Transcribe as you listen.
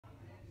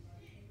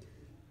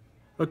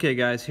Okay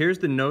guys, here's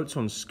the notes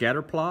on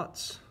scatter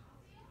plots.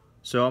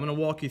 So I'm going to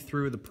walk you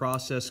through the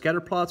process. Scatter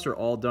plots are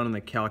all done in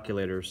the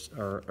calculators,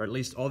 or at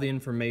least all the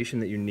information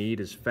that you need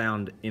is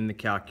found in the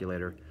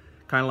calculator.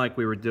 Kind of like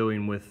we were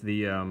doing with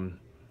the,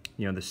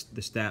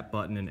 the stat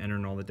button and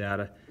entering all the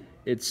data.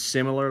 It's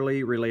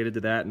similarly related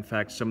to that. In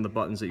fact, some of the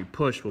buttons that you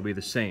push will be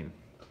the same.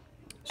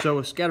 So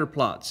with scatter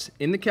plots,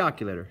 in the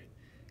calculator,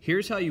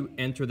 here's how you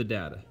enter the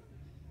data.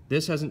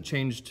 This hasn't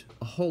changed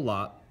a whole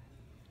lot.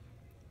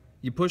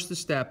 You push the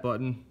stat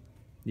button,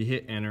 you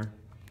hit enter,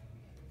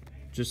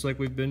 just like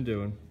we've been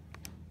doing.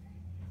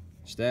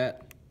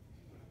 Stat,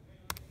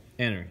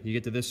 enter. You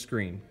get to this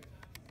screen.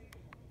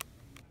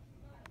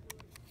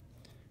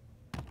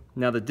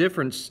 Now the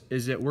difference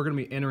is that we're going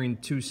to be entering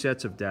two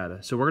sets of data.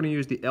 So we're going to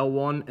use the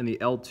L1 and the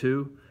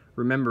L2.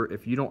 Remember,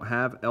 if you don't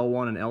have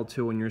L1 and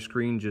L2 on your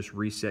screen, just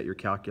reset your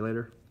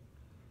calculator.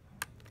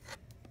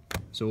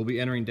 So we'll be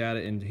entering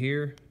data in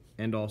here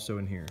and also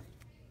in here.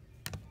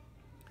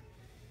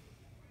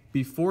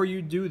 Before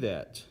you do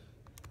that,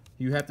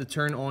 you have to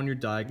turn on your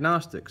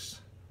diagnostics.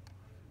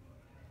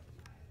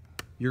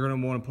 You're going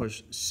to want to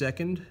push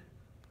second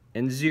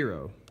and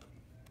 0.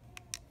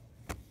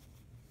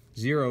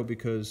 0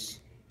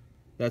 because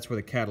that's where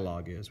the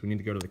catalog is. We need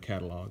to go to the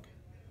catalog.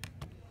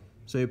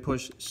 So you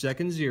push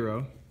second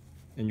 0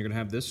 and you're going to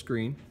have this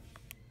screen,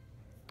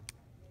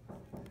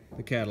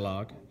 the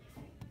catalog.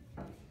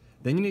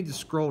 Then you need to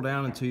scroll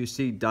down until you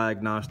see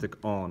diagnostic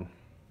on.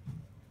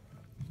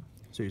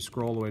 So you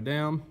scroll all the way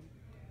down.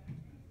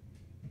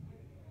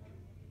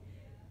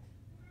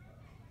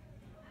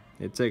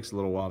 It takes a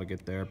little while to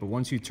get there, but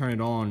once you turn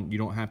it on, you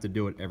don't have to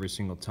do it every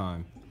single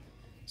time.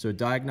 So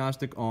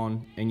diagnostic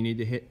on, and you need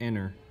to hit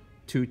enter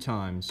 2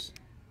 times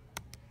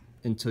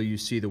until you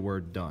see the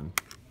word done.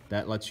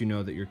 That lets you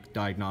know that your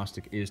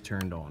diagnostic is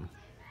turned on.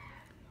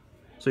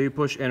 So you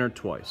push enter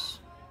twice.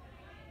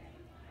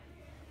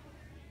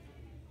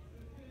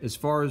 As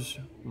far as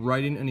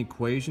writing an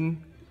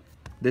equation,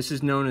 this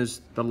is known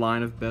as the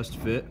line of best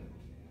fit.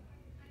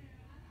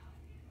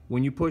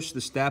 When you push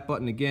the stat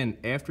button again,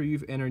 after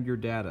you've entered your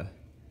data,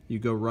 you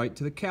go right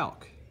to the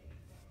calc.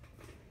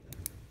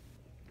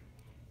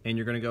 And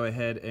you're going to go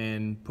ahead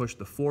and push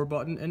the 4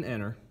 button and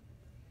enter,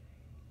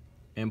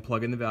 and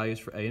plug in the values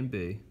for A and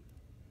B.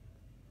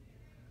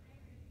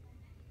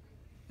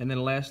 And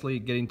then lastly,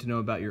 getting to know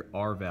about your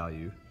R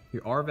value.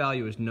 Your R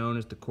value is known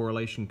as the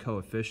correlation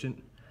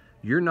coefficient.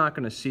 You're not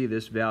going to see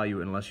this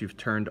value unless you've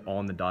turned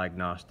on the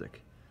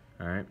diagnostic.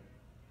 All right.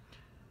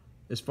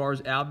 As far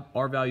as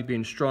R value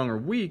being strong or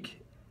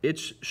weak,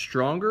 it's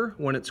stronger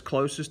when it's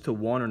closest to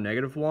 1 or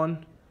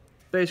 -1.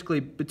 Basically,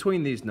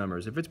 between these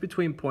numbers. If it's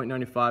between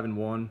 0.95 and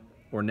 1,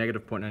 or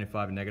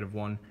 -0.95 and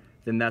 -1,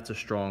 then that's a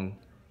strong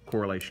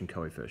correlation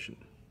coefficient.